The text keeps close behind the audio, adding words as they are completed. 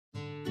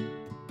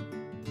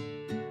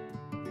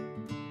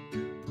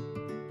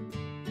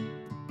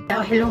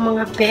Hello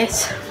mga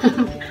best.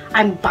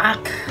 I'm back.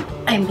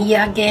 I'm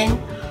here again.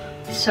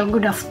 So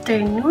good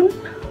afternoon.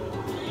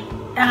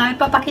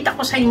 Ipapakita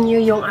ko sa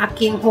inyo yung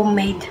aking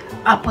homemade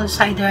apple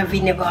cider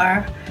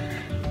vinegar.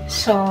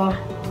 So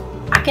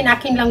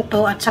akin-akin lang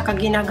to at saka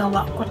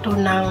ginagawa ko to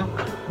ng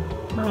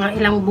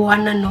mga ilang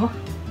buwan na, no?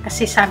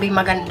 Kasi sabi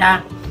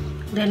maganda.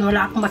 Then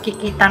wala akong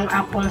makikitang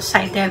apple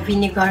cider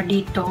vinegar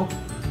dito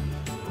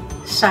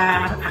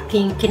sa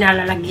aking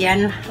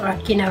kinalalagyan or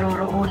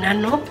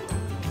kinaroroonan, no?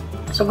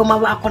 So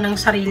gumawa ako ng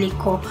sarili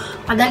ko.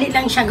 Madali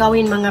lang siya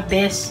gawin mga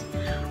best.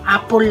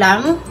 Apple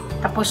lang,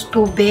 tapos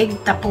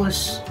tubig,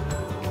 tapos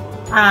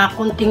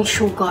kunting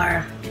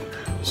sugar.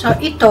 So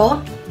ito,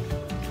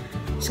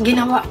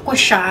 ginawa ko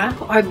siya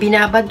or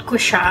binabad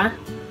ko siya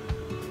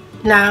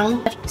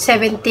ng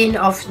 17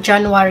 of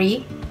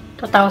January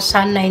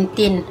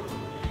 2019.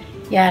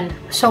 Yan.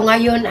 So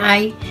ngayon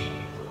ay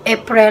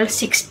April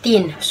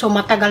 16. So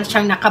matagal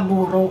siyang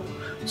nakaburo.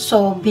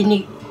 So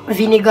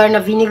vinegar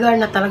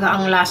na talaga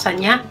ang lasa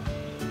niya.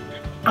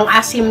 Ang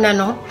asim na,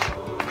 no?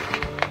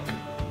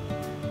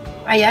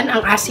 Ayan,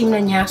 ang asim na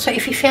niya. So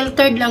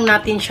i-filtered lang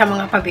natin siya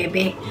mga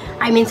pabebe.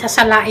 I mean,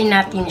 sasalain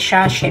natin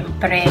siya,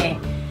 syempre.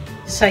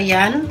 So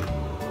yan.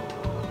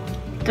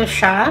 Ito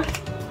siya.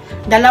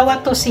 Dalawa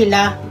to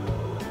sila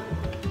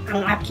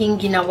ang aking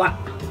ginawa.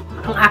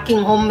 Ang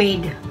aking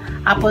homemade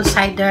apple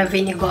cider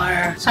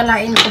vinegar.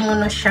 Salain ko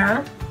muna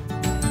siya.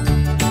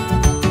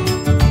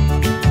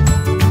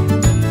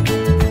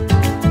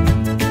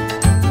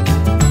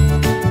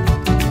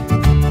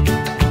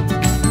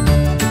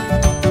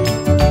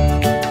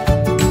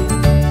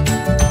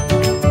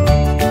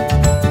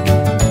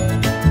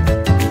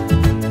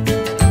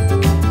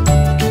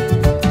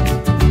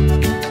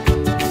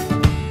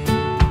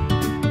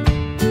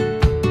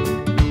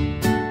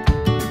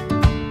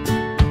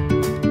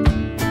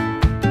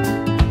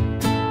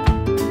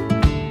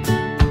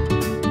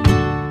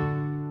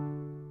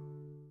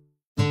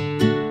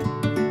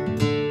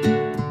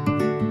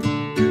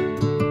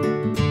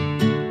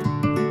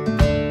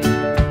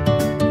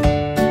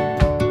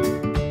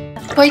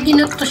 Pwede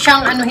na to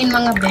siyang anuhin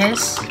mga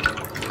best.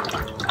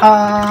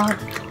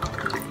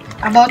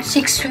 About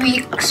 6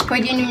 weeks,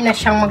 pwede nyo na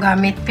siyang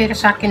magamit. Pero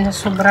sa akin,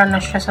 sobra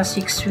na siya sa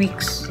 6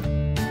 weeks.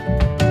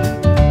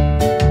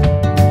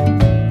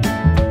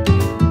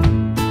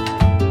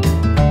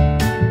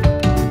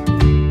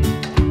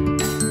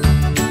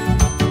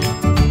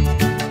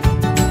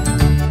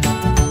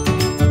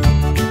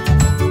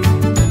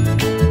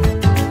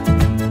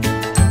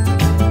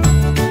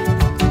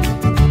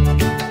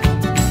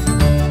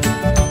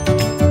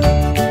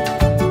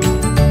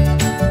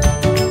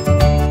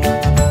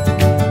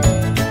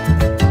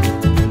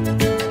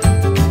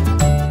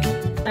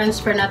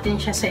 Transfer natin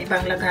siya sa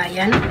ibang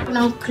lagayan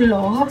ng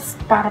cloth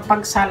para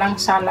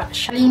pagsalang-sala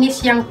siya.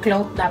 Linis yung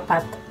cloth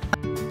dapat.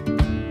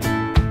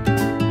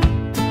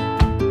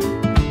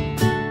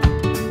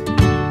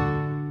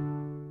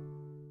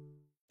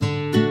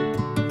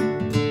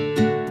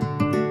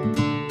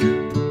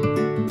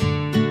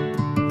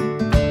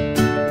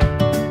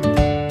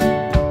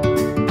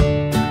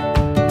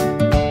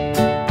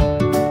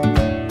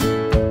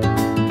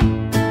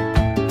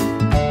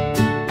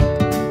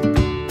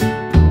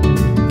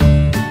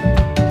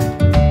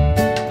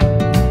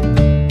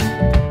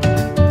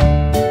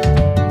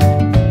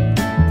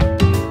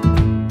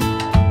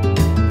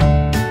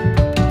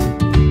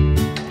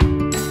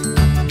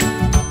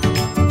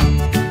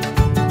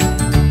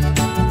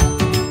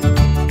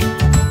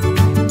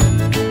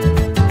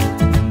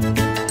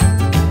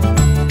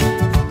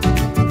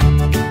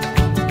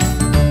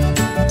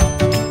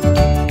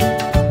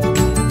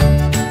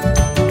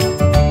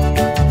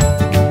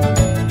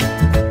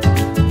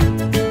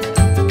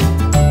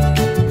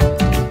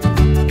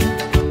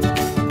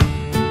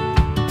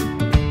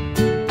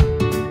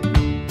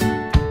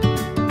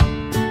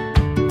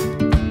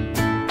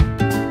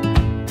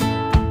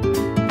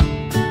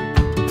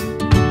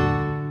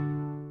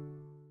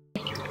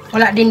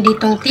 Wala din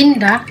ditong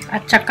tinda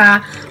at saka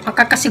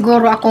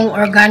makakasiguro akong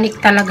organic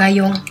talaga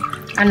yung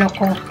ano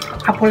ko,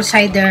 apple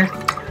cider.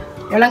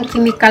 Walang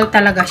chemical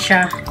talaga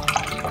siya.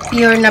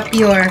 Pure na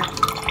pure.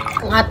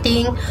 Ang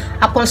ating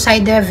apple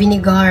cider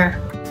vinegar.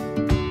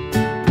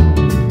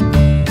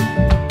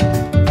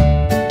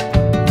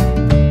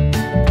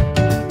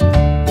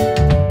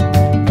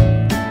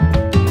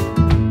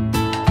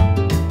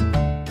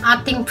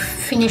 Ating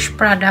finished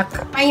product.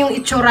 Ay yung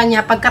itsura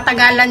niya,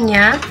 pagkatagalan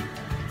niya,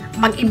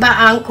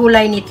 mag-iba ang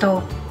kulay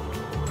nito.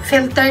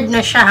 Filtered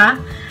na siya, ha?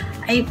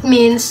 It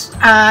means,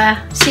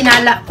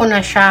 sinala ko na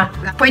siya.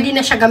 Pwede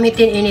na siya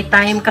gamitin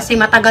anytime kasi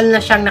matagal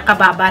na siyang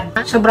nakababad.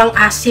 Sobrang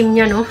asim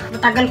niya, no?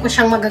 Matagal ko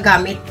siyang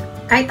magagamit.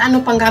 Kahit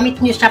ano pang gamit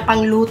niyo siya,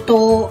 pang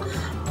luto,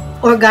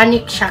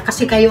 organic siya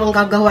kasi kayo ang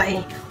gagawa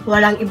eh.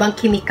 Walang ibang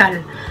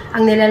chemical.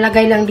 Ang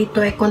nilalagay lang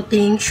dito ay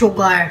konting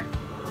sugar.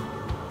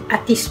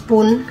 A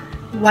teaspoon.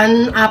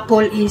 1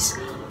 apple is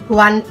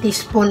 1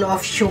 teaspoon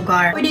of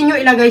sugar. Pwede nyo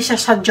ilagay siya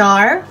sa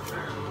jar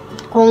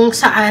kung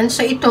saan.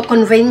 So ito,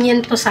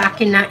 convenient to sa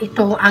akin na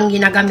ito ang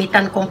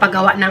ginagamitan kong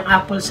paggawa ng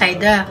apple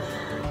cider.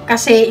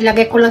 Kasi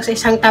ilagay ko lang sa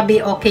isang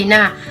tabi, okay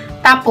na.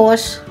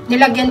 Tapos,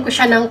 nilagyan ko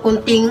siya ng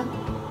kunting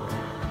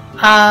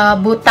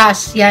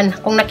butas. Yan.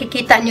 Kung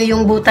nakikita nyo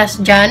yung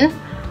butas dyan,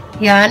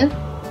 yan.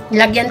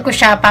 Nilagyan ko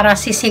siya para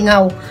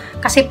sisingaw.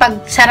 Kasi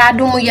pag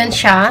sarado mo yan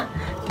siya,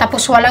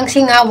 tapos walang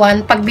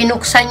singawan, pag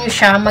binuksan nyo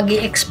siya,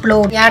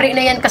 mag-i-explode. Yari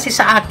na yan kasi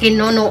sa akin,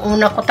 no, nung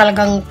una ko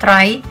talagang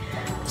try.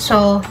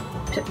 So,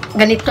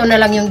 ganito na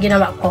lang yung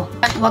ginawa ko.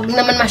 At wag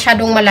naman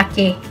masyadong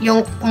malaki.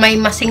 Yung may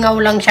masingaw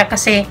lang siya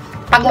kasi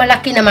pag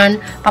malaki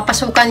naman,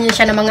 papasukan nyo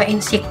siya ng mga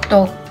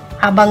insekto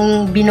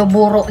habang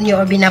binuburo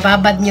nyo o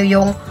binababad nyo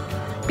yung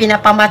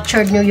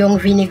pinapamatured nyo yung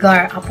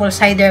vinegar, apple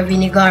cider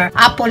vinegar.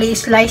 Apple,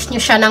 i-slice nyo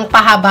siya ng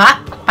pahaba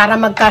para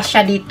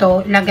magkasya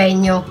dito, ilagay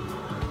nyo.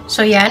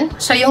 So, yan.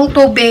 So, yung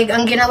tubig,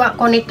 ang ginawa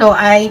ko nito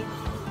ay,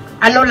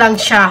 ano lang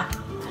siya.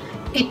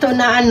 Ito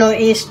na ano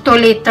is 2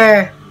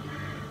 liter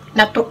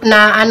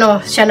na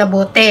ano siya na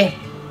bote.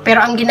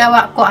 Pero ang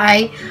ginawa ko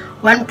ay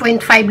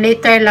 1.5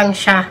 liter lang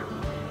siya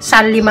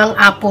sa 5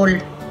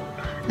 apple.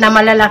 Na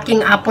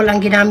malalaking apple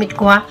ang ginamit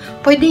ko ha.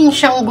 Pwede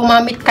siyang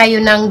gumamit kayo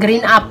ng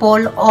green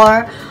apple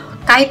or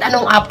kahit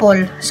anong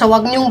apple. So,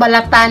 wag nyong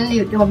balatan,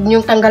 wag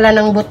nyong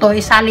tanggalan ng buto,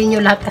 isalin nyo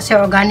lahat kasi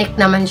organic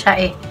naman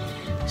siya eh.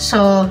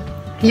 So,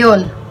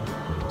 yun.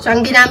 So,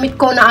 ang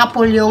ginamit ko na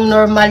apple yung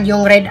normal,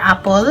 yung red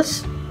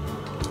apples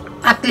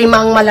at 5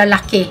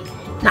 malalaki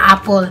na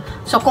apple.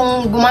 So,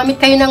 kung gumamit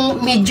kayo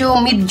ng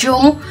medium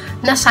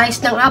na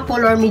size ng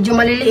apple or medyo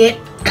maliliit,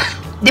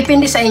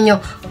 depende sa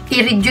inyo.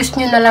 I-reduce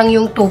nyo na lang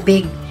yung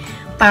tubig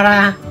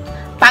para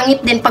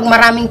pangit din pag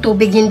maraming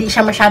tubig, hindi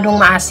siya masyadong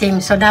maasim.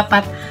 So,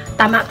 dapat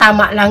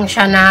tama-tama lang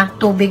siya na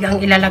tubig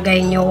ang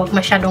ilalagay nyo, wag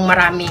masyadong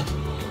marami.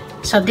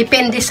 So,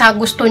 depende sa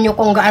gusto nyo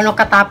kung gaano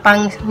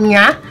katapang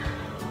niya.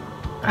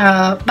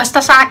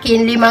 Basta sa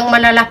akin, 5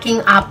 malalaking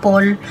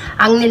apple,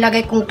 ang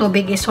nilagay kong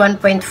tubig is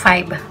 1.5.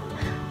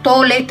 2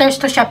 liters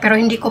to siya pero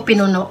hindi ko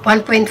pinuno.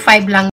 1.5 lang.